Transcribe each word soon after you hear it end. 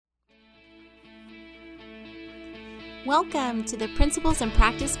Welcome to the Principles and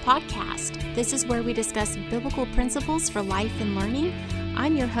Practice podcast. This is where we discuss biblical principles for life and learning.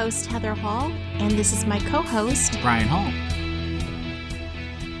 I'm your host, Heather Hall, and this is my co-host, Brian Hall.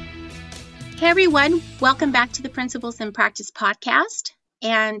 Hey everyone, welcome back to the Principles and Practice podcast.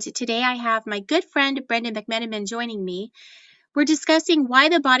 And today I have my good friend, Brenda MacMenamin, joining me. We're discussing why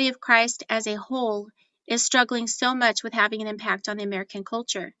the body of Christ as a whole is struggling so much with having an impact on the American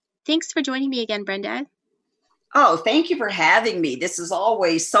culture. Thanks for joining me again, Brenda. Oh, thank you for having me. This is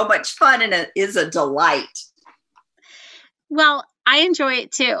always so much fun and it is a delight. Well, I enjoy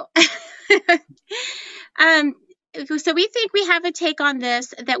it too. So we think we have a take on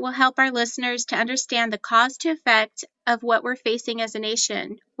this that will help our listeners to understand the cause to effect of what we're facing as a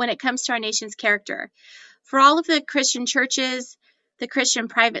nation when it comes to our nation's character. For all of the Christian churches, the Christian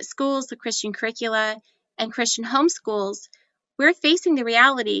private schools, the Christian curricula, and Christian homeschools, we're facing the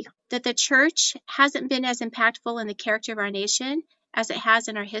reality that the church hasn't been as impactful in the character of our nation as it has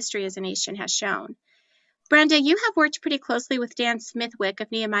in our history as a nation has shown. Brenda, you have worked pretty closely with Dan Smithwick of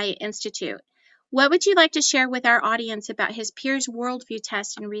Nehemiah Institute. What would you like to share with our audience about his peers' worldview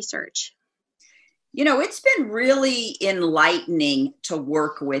test and research? You know, it's been really enlightening to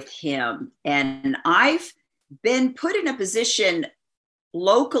work with him. And I've been put in a position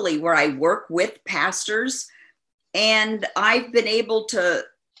locally where I work with pastors, and I've been able to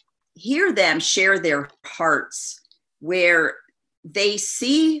hear them share their hearts where they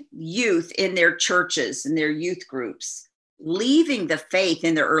see youth in their churches and their youth groups leaving the faith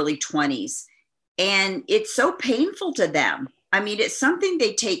in their early 20s. And it's so painful to them. I mean, it's something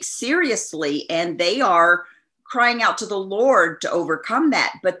they take seriously and they are crying out to the Lord to overcome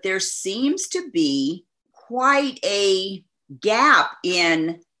that. But there seems to be quite a gap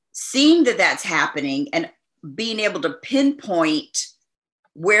in seeing that that's happening and being able to pinpoint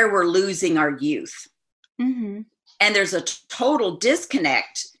where we're losing our youth. Mm-hmm. And there's a total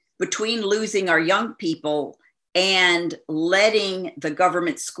disconnect between losing our young people and letting the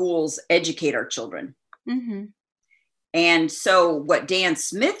government schools educate our children. Mm-hmm. And so what Dan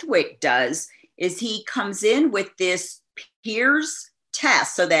Smithwick does is he comes in with this peers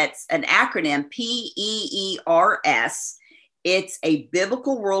test. So that's an acronym, PEERS. It's a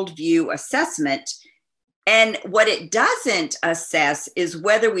biblical worldview assessment. And what it doesn't assess is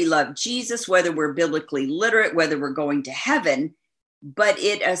whether we love Jesus, whether we're biblically literate, whether we're going to heaven, but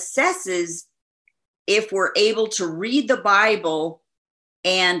it assesses if we're able to read the Bible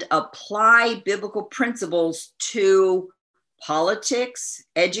and apply biblical principles to politics,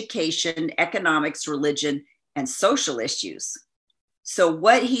 education, economics, religion, and social issues. So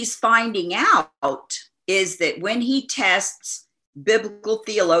what he's finding out is that when he tests biblical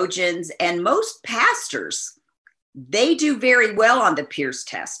theologians and most pastors, they do very well on the Pearce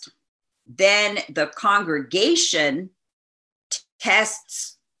test. Then the congregation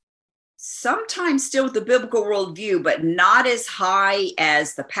tests sometimes still with the biblical worldview, but not as high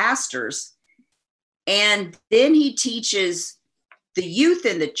as the pastors. And then he teaches the youth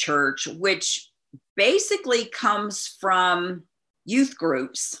in the church, which basically comes from youth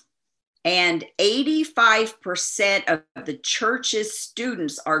groups. And 85% of the church's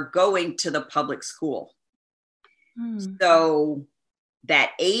students are going to the public school. So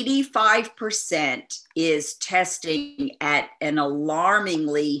that 85% is testing at an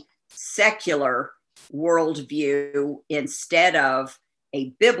alarmingly secular worldview instead of a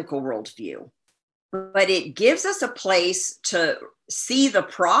biblical worldview. But it gives us a place to see the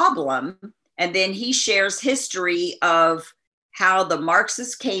problem. And then he shares history of how the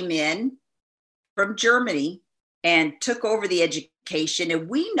Marxists came in from Germany and took over the education. And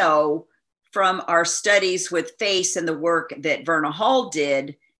we know from our studies with FACE and the work that Verna Hall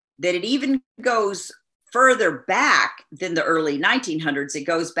did, that it even goes further back than the early 1900s. It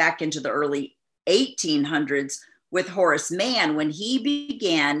goes back into the early 1800s with Horace Mann, when he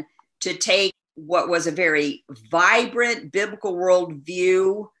began to take what was a very vibrant biblical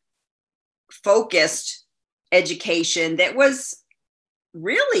worldview focused education that was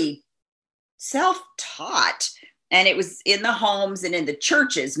really self-taught, and it was in the homes and in the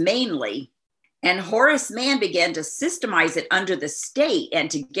churches mainly. And Horace Mann began to systemize it under the state,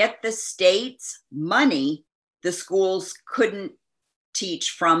 and to get the state's money, the schools couldn't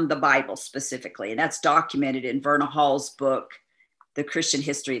teach from the Bible specifically. And that's documented in Verna Hall's book, The Christian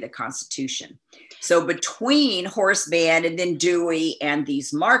History of the Constitution. So between Horace Mann and then Dewey and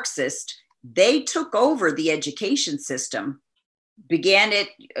these Marxists, they took over the education system, began it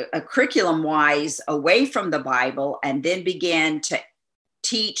curriculum-wise away from the Bible, and then began to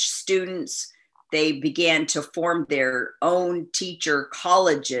teach students. They began to form their own teacher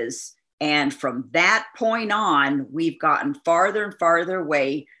colleges And from that point on, we've gotten farther and farther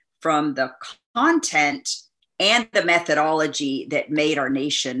away from the content and the methodology that made our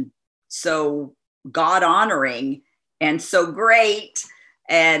nation so God honoring and so great.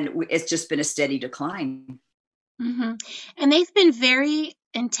 And it's just been a steady decline. Mm-hmm. And they've been very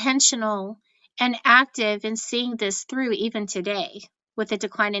intentional and active in seeing this through even today with the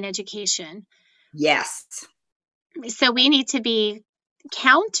decline in education. Yes. So we need to be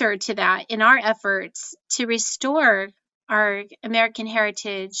counter to that in our efforts to restore our American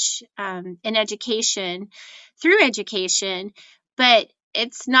heritage in education through education. But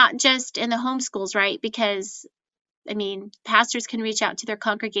it's not just in the homeschools, right? Because, I mean, pastors can reach out to their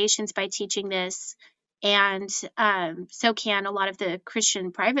congregations by teaching this, and so can a lot of the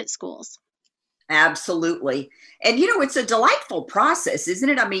Christian private schools. Absolutely. And, it's a delightful process, isn't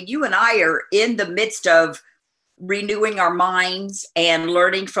it? I mean, you and I are in the midst of renewing our minds and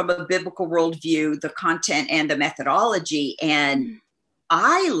learning from a biblical worldview, the content and the methodology. And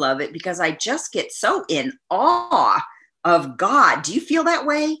I love it because I just get so in awe of God. Do you feel that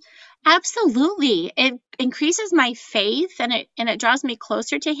way? Absolutely. It increases my faith, and it draws me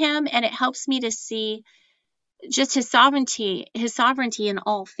closer to him, and it helps me to see just his sovereignty in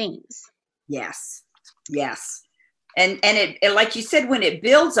all things. Yes. Yes. And it, like you said, when it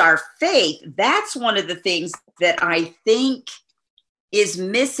builds our faith, that's one of the things that I think is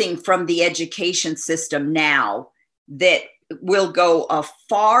missing from the education system now, that will go a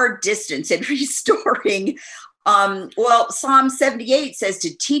far distance in restoring. Psalm 78 says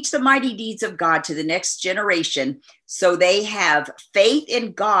to teach the mighty deeds of God to the next generation, so they have faith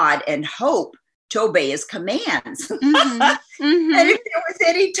in God and hope to obey his commands. Mm-hmm. Mm-hmm. And if there was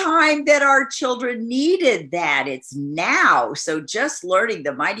any time that our children needed that, it's now. So just learning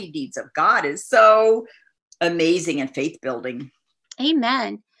the mighty deeds of God is so amazing and faith building.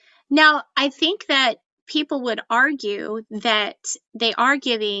 Amen. Now, I think that people would argue that they are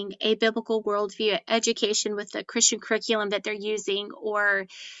giving a biblical worldview education with the Christian curriculum that they're using, or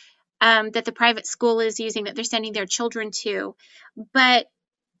that the private school is using, that they're sending their children to. But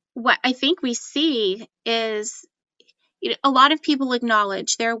what I think we see is, a lot of people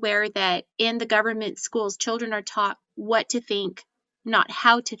acknowledge, they're aware that in the government schools, children are taught what to think, not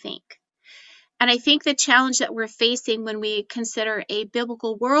how to think. And I think the challenge that we're facing when we consider a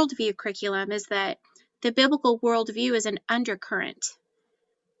biblical worldview curriculum is that the biblical worldview is an undercurrent.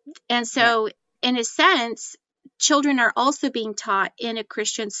 And so, in a sense, children are also being taught in a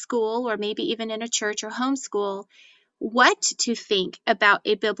Christian school, or maybe even in a church or homeschool, what to think about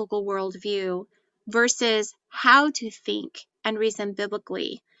a biblical worldview versus how to think and reason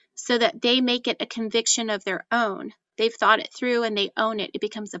biblically, so that they make it a conviction of their own. They've thought it through and they own it. It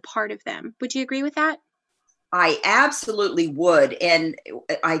becomes a part of them. Would you agree with that? I absolutely would. And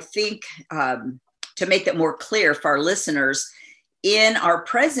I think to make that more clear for our listeners, in our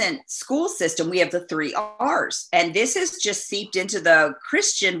present school system, we have the 3 R's. And this has just seeped into the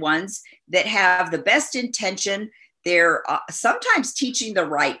Christian ones that have the best intention. They're sometimes teaching the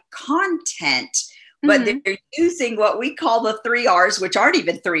right content, but they're using what we call the 3 R's, which aren't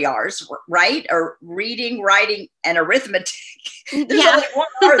even 3 R's, right? Or reading, writing, and arithmetic. There's only 1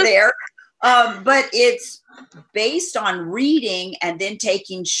 R there. But it's based on reading and then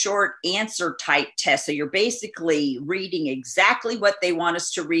taking short answer type tests. So you're basically reading exactly what they want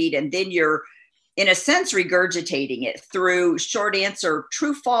us to read, and then you're, in a sense, regurgitating it through short answer,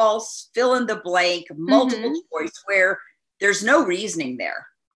 true, false, fill in the blank, multiple choice, where there's no reasoning there.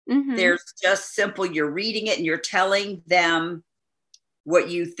 There's just simple, you're reading it and you're telling them what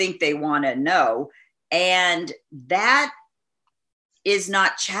you think they want to know. And that is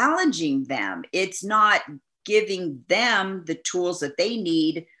not challenging them. It's not giving them the tools that they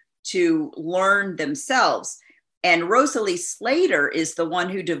need to learn themselves. And Rosalie Slater is the one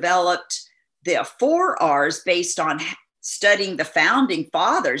who developed the 4 R's based on studying the founding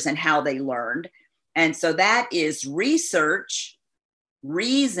fathers and how they learned. And so that is research,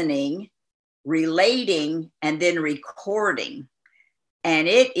 reasoning, relating, and then recording. And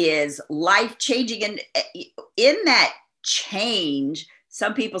it is life-changing. And in that change,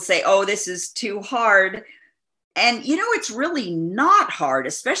 some people say, oh, this is too hard. And, it's really not hard,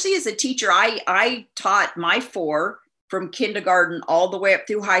 especially as a teacher. I taught my 4 from kindergarten all the way up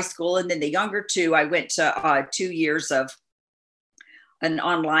through high school. And then the younger 2, I went to 2 years of an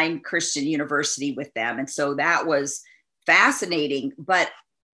online Christian university with them. And so that was fascinating. But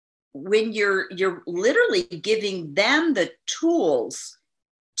when you're literally giving them the tools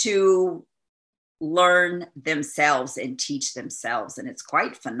to learn themselves and teach themselves, and it's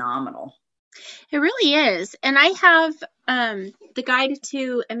quite phenomenal. It really is. And I have the Guide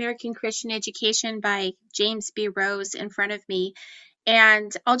to American Christian Education by James B. Rose in front of me.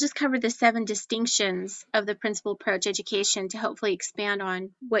 And I'll just cover the 7 distinctions of the principal approach education to hopefully expand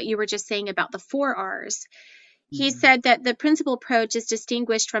on what you were just saying about the 4 R's. He said that the principal approach is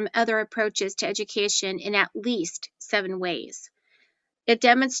distinguished from other approaches to education in at least 7 ways. It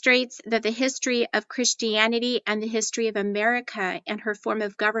demonstrates that the history of Christianity and the history of America and her form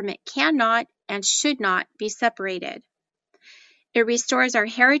of government cannot and should not be separated. It restores our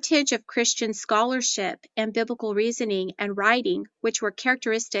heritage of Christian scholarship and biblical reasoning and writing, which were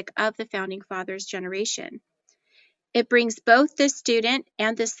characteristic of the Founding Fathers' generation. It brings both the student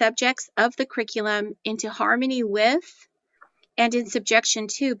and the subjects of the curriculum into harmony with and in subjection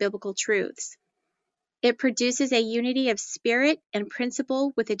to biblical truths. It produces a unity of spirit and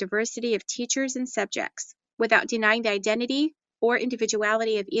principle with a diversity of teachers and subjects, without denying the identity or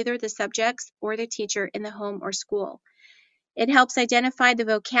individuality of either the subjects or the teacher in the home or school. It helps identify the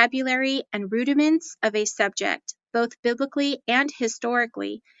vocabulary and rudiments of a subject, both biblically and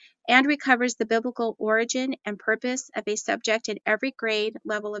historically, and recovers the biblical origin and purpose of a subject in every grade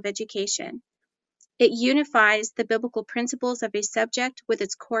level of education. It unifies the biblical principles of a subject with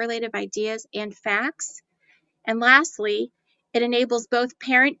its correlative ideas and facts. And lastly, it enables both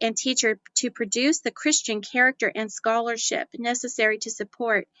parent and teacher to produce the Christian character and scholarship necessary to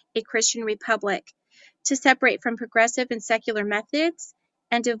support a Christian republic, to separate from progressive and secular methods,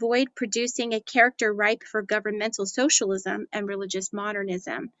 and avoid producing a character ripe for governmental socialism and religious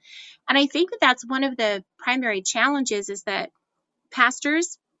modernism. And I think that that's one of the primary challenges, is that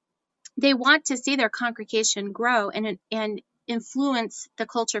pastors, they want to see their congregation grow and influence the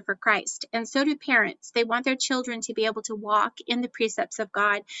culture for Christ. And so do parents. They want their children to be able to walk in the precepts of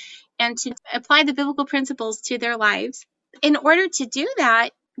God and to apply the biblical principles to their lives. In order to do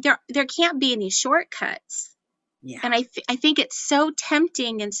that, there can't be any shortcuts. Yeah. And I think it's so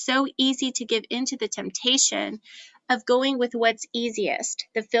tempting and so easy to give into the temptation of going with what's easiest,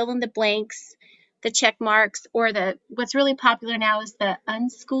 the fill in the blanks, the check marks, or what's really popular now is the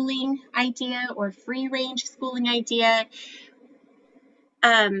unschooling idea or free range schooling idea.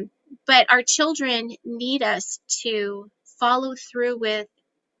 But our children need us to follow through with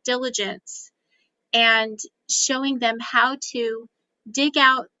diligence and showing them how to dig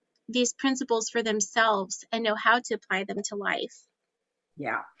out these principles for themselves and know how to apply them to life.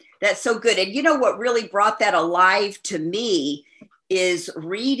 Yeah, that's so good. And you know what really brought that alive to me is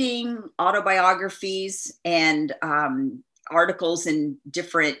reading autobiographies and articles in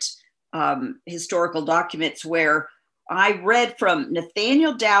different historical documents where I read from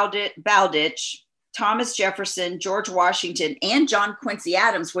Nathaniel Bowditch, Thomas Jefferson, George Washington, and John Quincy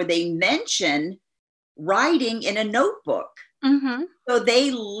Adams, where they mention writing in a notebook. Mm-hmm. So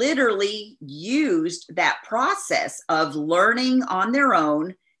they literally used that process of learning on their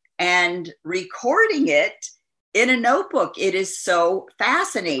own and recording it in a notebook. It is so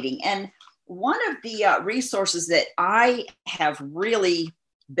fascinating. And one of the resources that I have really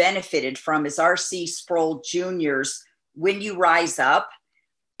benefited from is R.C. Sproul Jr.'s When You Rise Up.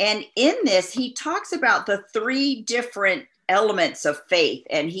 And in this, he talks about the 3 different elements of faith,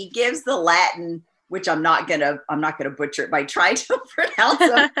 and he gives the Latin, which I'm not gonna butcher it by trying to pronounce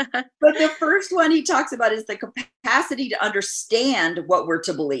them. But the first one he talks about is the capacity to understand what we're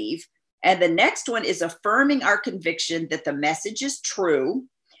to believe. And the next one is affirming our conviction that the message is true.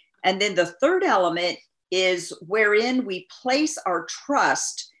 And then the third element is wherein we place our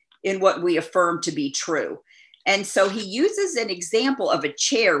trust in what we affirm to be true. And so he uses an example of a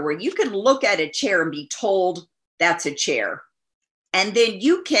chair where you can look at a chair and be told that's a chair. And then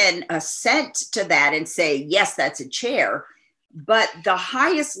you can assent to that and say, yes, that's a chair. But the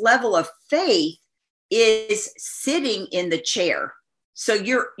highest level of faith is sitting in the chair. So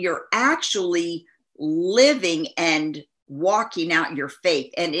you're actually living and walking out your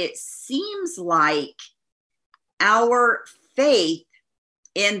faith. And it seems like our faith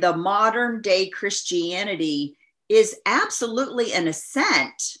in the modern day Christianity is absolutely an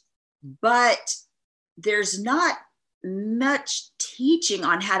assent, but there's not much teaching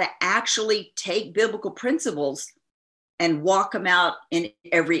on how to actually take biblical principles and walk them out in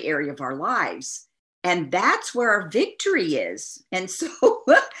every area of our lives. And that's where our victory is. And so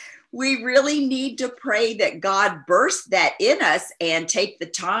we really need to pray that God burst that in us and take the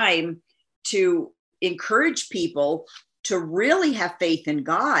time to encourage people to really have faith in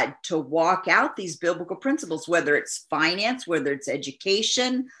God, to walk out these biblical principles, whether it's finance, whether it's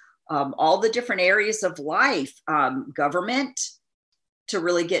education, all the different areas of life, government, to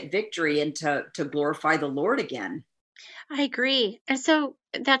really get victory and to glorify the Lord again. I agree. And so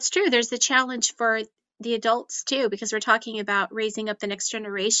that's true. There's the challenge for the adults too, because we're talking about raising up the next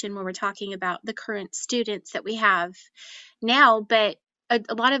generation when we're talking about the current students that we have now. But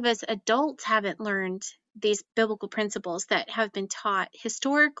a lot of us adults haven't learned these biblical principles that have been taught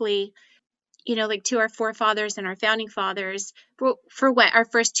historically, like to our forefathers and our founding fathers for what our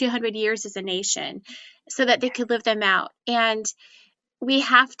first 200 years as a nation, so that they could live them out. And we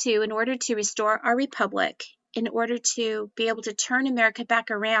have to, in order to restore our republic, in order to be able to turn America back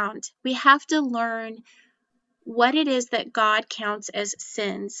around, we have to learn what it is that God counts as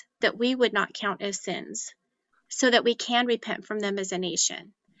sins that we would not count as sins, so that we can repent from them as a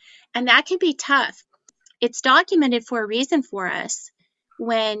nation. And that can be tough. It's documented for a reason for us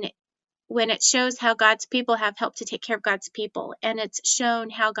when it shows how God's people have helped to take care of God's people. And it's shown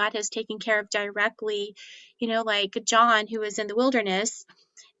how God has taken care of directly, like John, who was in the wilderness,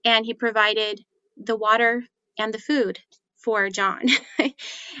 and he provided the water and the food for John. um,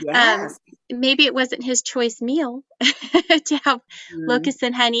 Yes. Maybe it wasn't his choice meal to have Mhm. locusts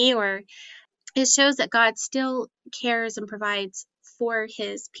and honey, or it shows that God still cares and provides for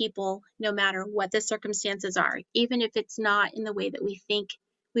his people no matter what the circumstances are, even if it's not in the way that we think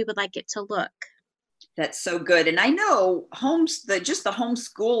we would like it to look. That's so good. And I know the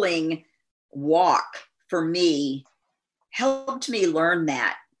homeschooling walk for me helped me learn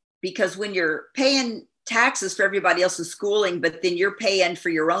that, because when you're paying taxes for everybody else's schooling, but then you're paying for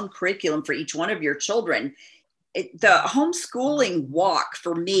your own curriculum for each one of your children, the homeschooling walk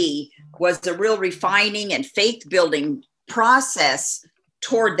for me was a real refining and faith building process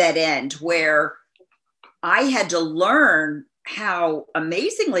toward that end, where I had to learn how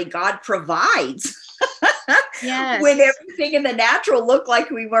amazingly God provides when Yes. everything in the natural looked like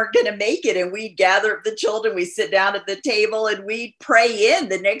we weren't going to make it. And we'd gather up the children, we sit down at the table, and we'd pray in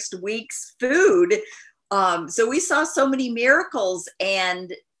the next week's food. So we saw so many miracles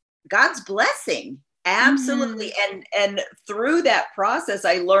and God's blessing. Absolutely. Mm-hmm. And through that process,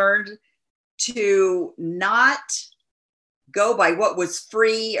 I learned to not go by what was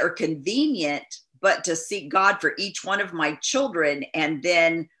free or convenient, but to seek God for each one of my children, and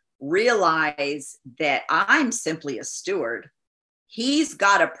then realize that I'm simply a steward. He's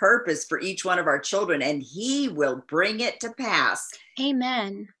got a purpose for each one of our children, and he will bring it to pass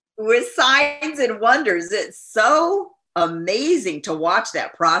Amen. with signs and wonders. It's so amazing to watch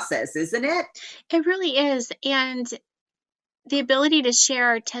that process, isn't it? It really is. And the ability to share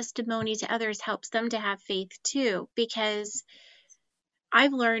our testimony to others helps them to have faith too, because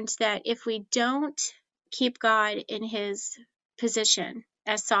I've learned that if we don't keep God in his position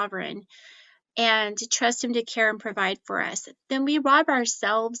as sovereign and trust him to care and provide for us, then we rob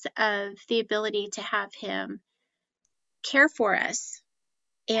ourselves of the ability to have him care for us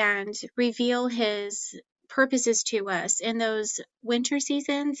and reveal his purposes to us in those winter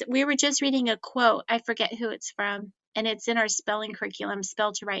seasons. We were just reading a quote, I forget who it's from, and it's in our spelling curriculum,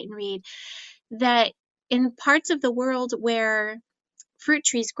 Spell to Write and Read, that in parts of the world where fruit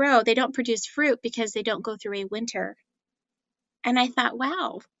trees grow, they don't produce fruit because they don't go through a winter. And I thought,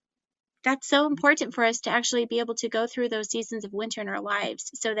 wow, that's so important for us to actually be able to go through those seasons of winter in our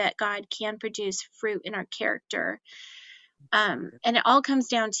lives so that God can produce fruit in our character. And it all comes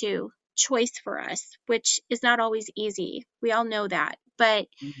down to choice for us, which is not always easy. We all know that. But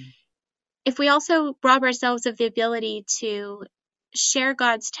Mhm. if we also rob ourselves of the ability to share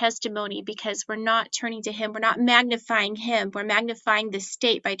God's testimony because we're not turning to him, we're not magnifying him, we're magnifying the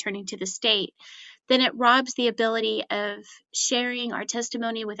state by turning to the state, then it robs the ability of sharing our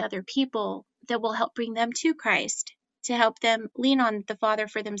testimony with other people that will help bring them to Christ, to help them lean on the Father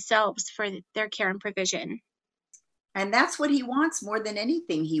for themselves, for their care and provision. And that's what he wants more than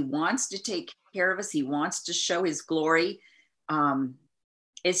anything. He wants to take care of us. He wants to show his glory. Um,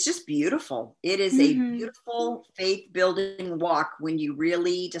 it's just beautiful. It is a Mm-hmm. beautiful faith building walk when you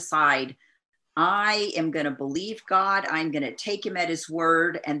really decide, I am going to believe God. I'm going to take him at his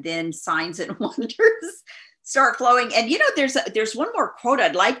word, and then signs and wonders start flowing. And there's one more quote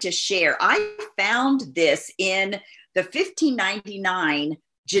I'd like to share. I found this in the 1599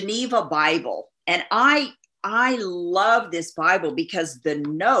 Geneva Bible, and I love this Bible because the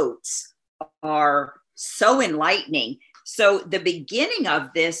notes are so enlightening. So the beginning of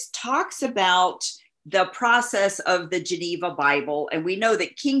this talks about the process of the Geneva Bible. And we know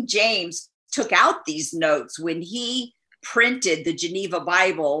that King James took out these notes when he printed the Geneva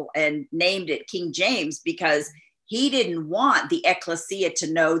Bible and named it King James, because he didn't want the ecclesia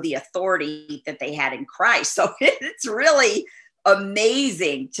to know the authority that they had in Christ. So it's really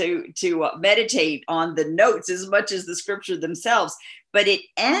amazing to meditate on the notes as much as the scripture themselves. But it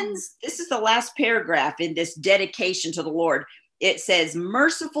ends, this is the last paragraph in this dedication to the Lord. It says,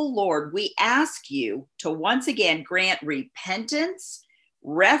 "Merciful Lord, we ask you to once again grant repentance,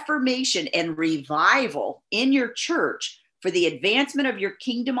 reformation, and revival in your church for the advancement of your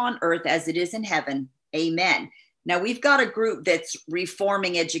kingdom on earth as it is in heaven. Amen." Now, we've got a group that's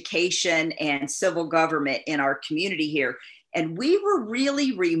reforming education and civil government in our community here. And we were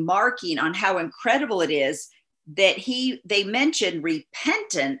really remarking on how incredible it is that they mentioned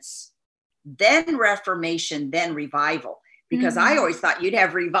repentance, then reformation, then revival. Because I always thought you'd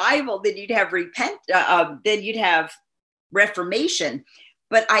have revival, then you'd have then you'd have reformation.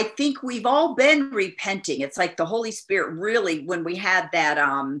 But I think we've all been repenting. It's like the Holy Spirit really, when we had that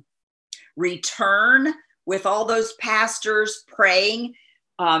return with all those pastors praying,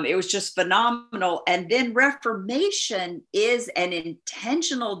 it was just phenomenal. And then reformation is an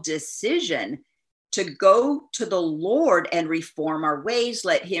intentional decision to go to the Lord and reform our ways,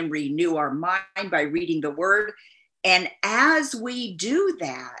 let him renew our mind by reading the word. And as we do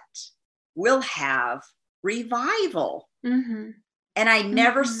that, we'll have revival. And I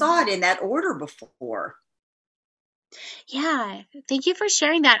never saw it in that order before. Yeah, thank you for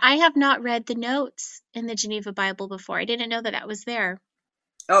sharing that. I have not read the notes in the Geneva Bible before. I didn't know that that was there.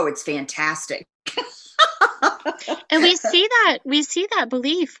 Oh, it's fantastic. And we see that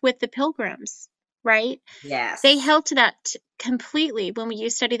belief with the Pilgrims, right? Yes. They held to that completely when you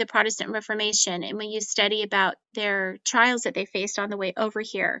study the Protestant Reformation and when you study about their trials that they faced on the way over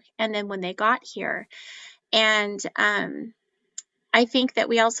here and then when they got here. And I think that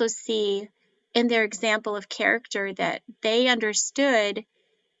we also see in their example of character that they understood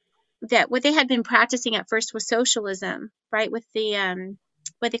that what they had been practicing at first was socialism, right? With the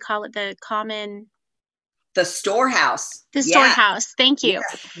what they call it, the storehouse. The storehouse. Thank you.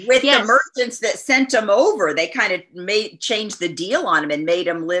 Yes. With the merchants that sent them over, they kind of changed the deal on them and made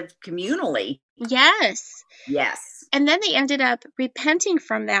them live communally. Yes. Yes. And then they ended up repenting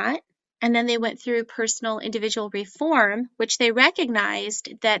from that. And then they went through personal individual reform, which they recognized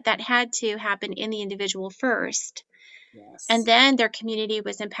that had to happen in the individual first. Yes. And then their community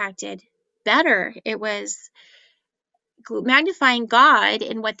was impacted better. It was magnifying God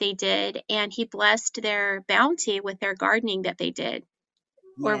in what they did, and he blessed their bounty with their gardening that they did,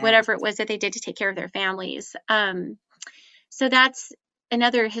 or whatever it was that they did to take care of their families. So that's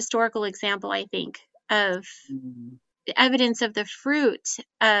another historical example, I think, of evidence of the fruit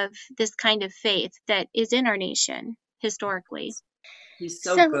of this kind of faith that is in our nation historically. He's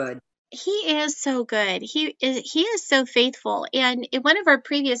so good. He is so good. He is so faithful. And in one of our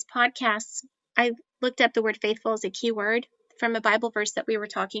previous podcasts, I looked up the word faithful as a key word from a Bible verse that we were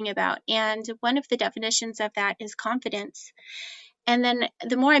talking about. And one of the definitions of that is confidence. And then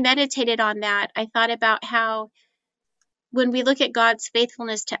the more I meditated on that, I thought about how when we look at God's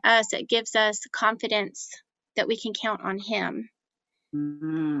faithfulness to us, it gives us confidence that we can count on him.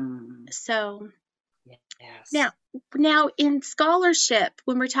 So now in scholarship,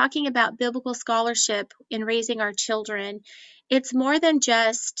 when we're talking about biblical scholarship in raising our children, it's more than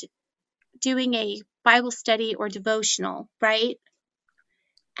just doing a Bible study or devotional, right?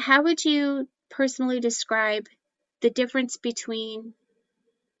 How would you personally describe the difference between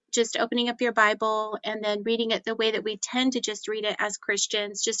just opening up your Bible and then reading it the way that we tend to just read it as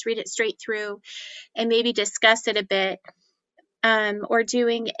Christians, just read it straight through and maybe discuss it a bit, or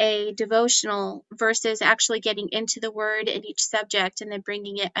doing a devotional versus actually getting into the word in each subject and then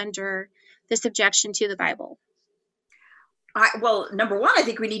bringing it under the subjection to the Bible? Well, number one, I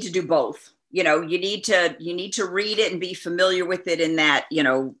think we need to do both. You need to read it and be familiar with it in that,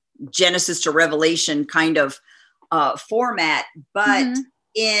 Genesis to Revelation kind of format. But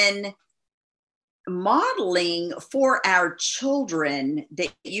in modeling for our children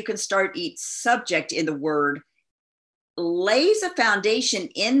that you can start each subject in the word lays a foundation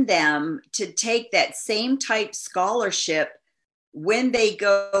in them to take that same type scholarship when they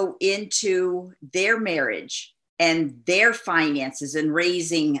go into their marriage and their finances and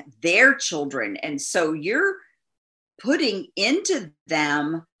raising their children. And so you're putting into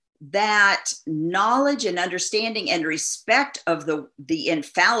them that knowledge and understanding and respect of the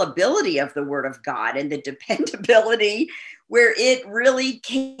infallibility of the word of God and the dependability where it really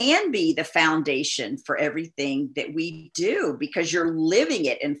can be the foundation for everything that we do because you're living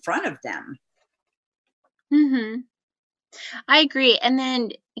it in front of them. I agree. And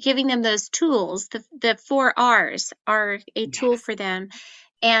then giving them those tools, the 4 R's are a tool for them.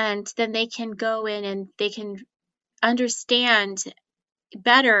 And then they can go in and they can understand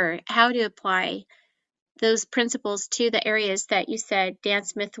better how to apply those principles to the areas that you said Dan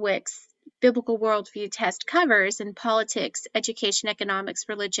Smithwick's biblical worldview test covers in politics, education, economics,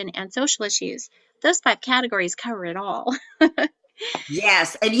 religion, and social issues. Those 5 categories cover it all.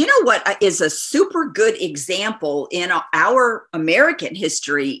 Yes. And you know what is a super good example in our American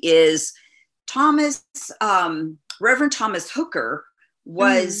history is Thomas, Reverend Thomas Hooker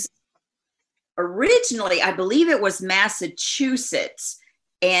was originally, I believe it was Massachusetts,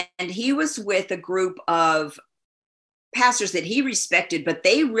 and he was with a group of pastors that he respected, but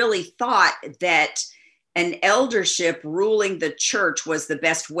they really thought that an eldership ruling the church was the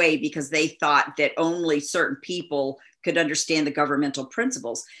best way because they thought that only certain people could understand the governmental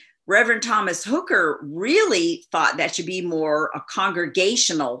principles. Reverend Thomas Hooker really thought that should be more a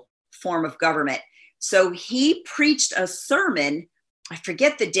congregational form of government. So he preached a sermon, I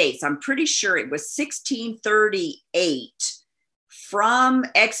forget the dates, I'm pretty sure it was 1638, from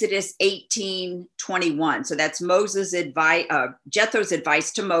Exodus 18:21. So that's Moses' advice, Jethro's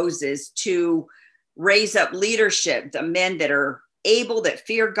advice to Moses to raise up leadership, the men that are able, that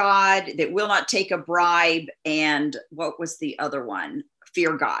fear God, that will not take a bribe, and what was the other one?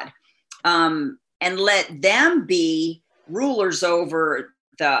 Fear God. And let them be rulers over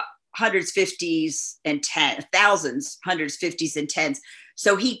the hundreds, fifties, and thousands, hundreds, fifties, and tens.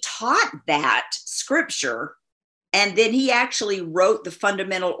 So he taught that scripture, and then he actually wrote the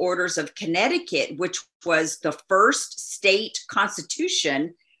Fundamental Orders of Connecticut, which was the first state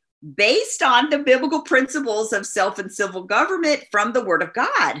constitution based on the biblical principles of self and civil government from the Word of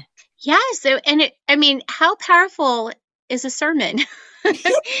God. Yeah. So, how powerful is a sermon?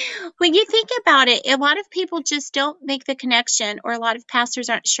 When you think about it, a lot of people just don't make the connection, or a lot of pastors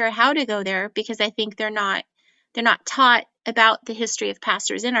aren't sure how to go there because I think they're not taught about the history of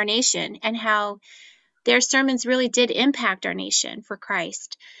pastors in our nation and how their sermons really did impact our nation for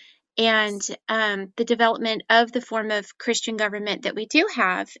Christ and the development of the form of Christian government that we do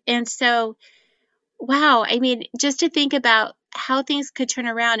have. And so, wow, just to think about how things could turn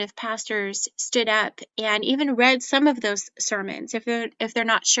around if pastors stood up and even read some of those sermons, if they're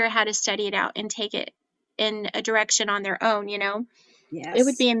not sure how to study it out and take it in a direction on their own, Yes. It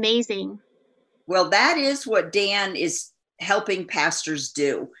would be amazing. Well, that is what Dan is helping pastors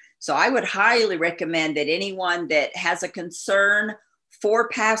do. So I would highly recommend that anyone that has a concern for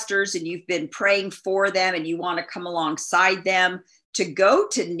pastors and you've been praying for them and you want to come alongside them, to go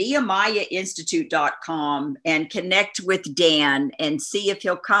to nehemiahinstitute.com and connect with Dan and see if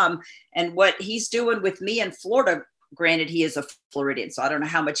he'll come. And what he's doing with me in Florida, granted, he is a Floridian, so I don't know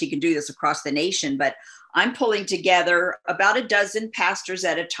how much he can do this across the nation, but I'm pulling together about a dozen pastors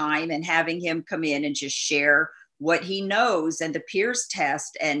at a time and having him come in and just share what he knows and the peers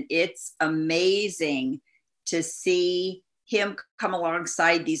test. And it's amazing to see him come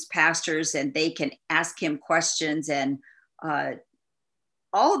alongside these pastors and they can ask him questions, and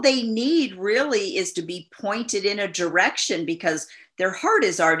all they need really is to be pointed in a direction because their heart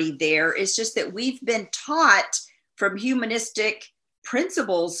is already there. It's just that we've been taught from humanistic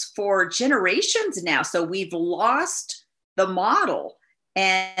principles for generations now. So we've lost the model.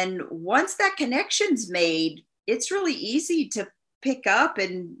 And once that connection's made, it's really easy to pick up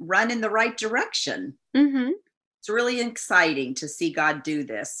and run in the right direction. Mm-hmm. It's really exciting to see God do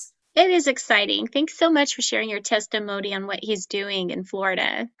this. It is exciting. Thanks so much for sharing your testimony on what he's doing in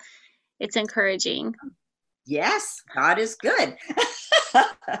Florida. It's encouraging. Yes, God is good.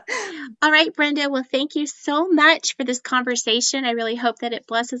 All right, Brenda. Well, thank you so much for this conversation. I really hope that it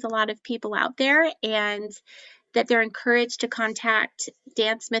blesses a lot of people out there and that they're encouraged to contact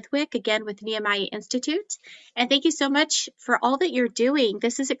Dan Smithwick again with Nehemiah Institute. And thank you so much for all that you're doing.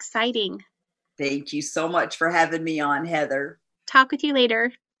 This is exciting. Thank you so much for having me on, Heather. Talk with you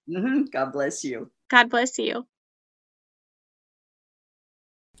later. God bless you. God bless you.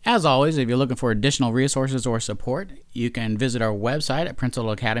 As always, if you're looking for additional resources or support, you can visit our website at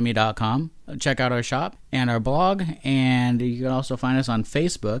principalacademy.com, check out our shop and our blog, and you can also find us on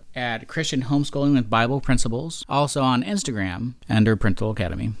Facebook at Christian Homeschooling with Bible Principles, also on Instagram under Principal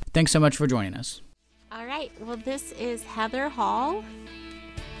Academy. Thanks so much for joining us. All right, well, this is Heather Hall.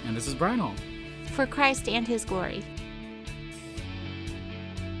 And this is Brian Hall. For Christ and His glory.